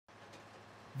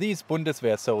These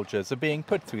Bundeswehr soldiers are being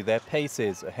put through their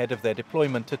paces. Ahead of their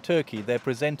deployment to Turkey, they're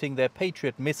presenting their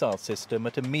Patriot missile system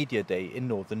at a media day in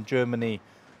northern Germany.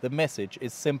 The message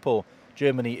is simple.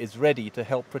 Germany is ready to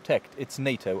help protect its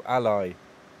NATO ally.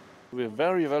 We're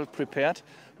very well prepared.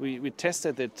 We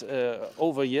tested it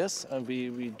over years, and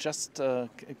we just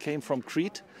came from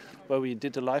Crete, where we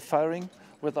did a live firing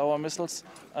with our missiles,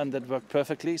 and that worked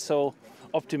perfectly. So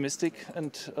optimistic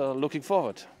and looking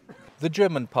forward. The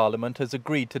German parliament has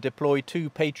agreed to deploy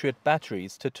 2 Patriot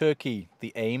batteries to Turkey.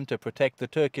 The aim to protect the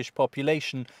Turkish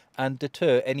population and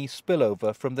deter any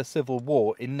spillover from the civil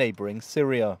war in neighboring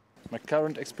Syria. My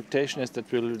current expectation is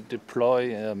that we'll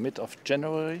deploy mid of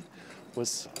January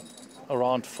with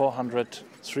around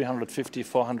 350,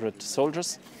 400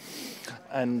 soldiers,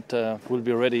 and we'll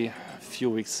be ready a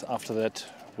few weeks after that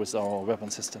with our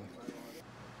weapon system.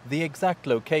 The exact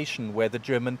location where the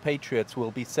German Patriots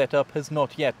will be set up has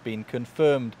not yet been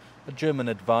confirmed. A German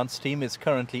advance team is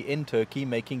currently in Turkey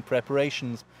making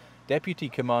preparations. Deputy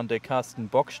Commander Carsten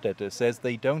Bockstetter says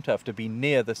they don't have to be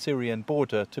near the Syrian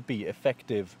border to be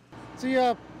effective.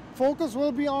 The focus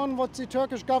will be on what the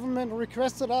Turkish government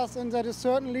requested us, and that is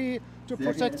certainly to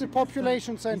protect the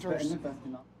population centers.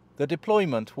 The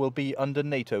deployment will be under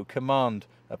NATO command.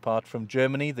 Apart from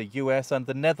Germany, the US and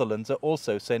the Netherlands are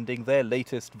also sending their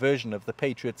latest version of the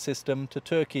Patriot system to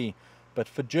Turkey. But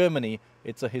for Germany,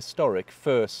 it's a historic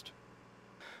first.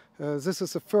 This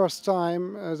is the first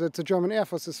time that the German Air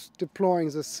Force is deploying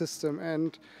this system,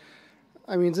 and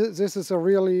I mean this is a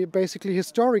really basically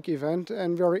historic event,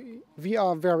 and we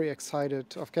are very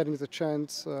excited of getting the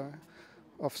chance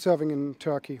of serving in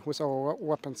Turkey with our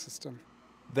weapon system.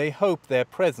 They hope their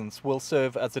presence will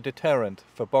serve as a deterrent.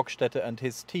 For Bockstetter and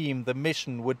his team, the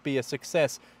mission would be a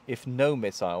success if no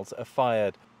missiles are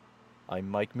fired. I'm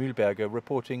Mike Mühlberger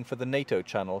reporting for the NATO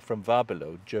channel from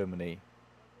Warbelow, Germany.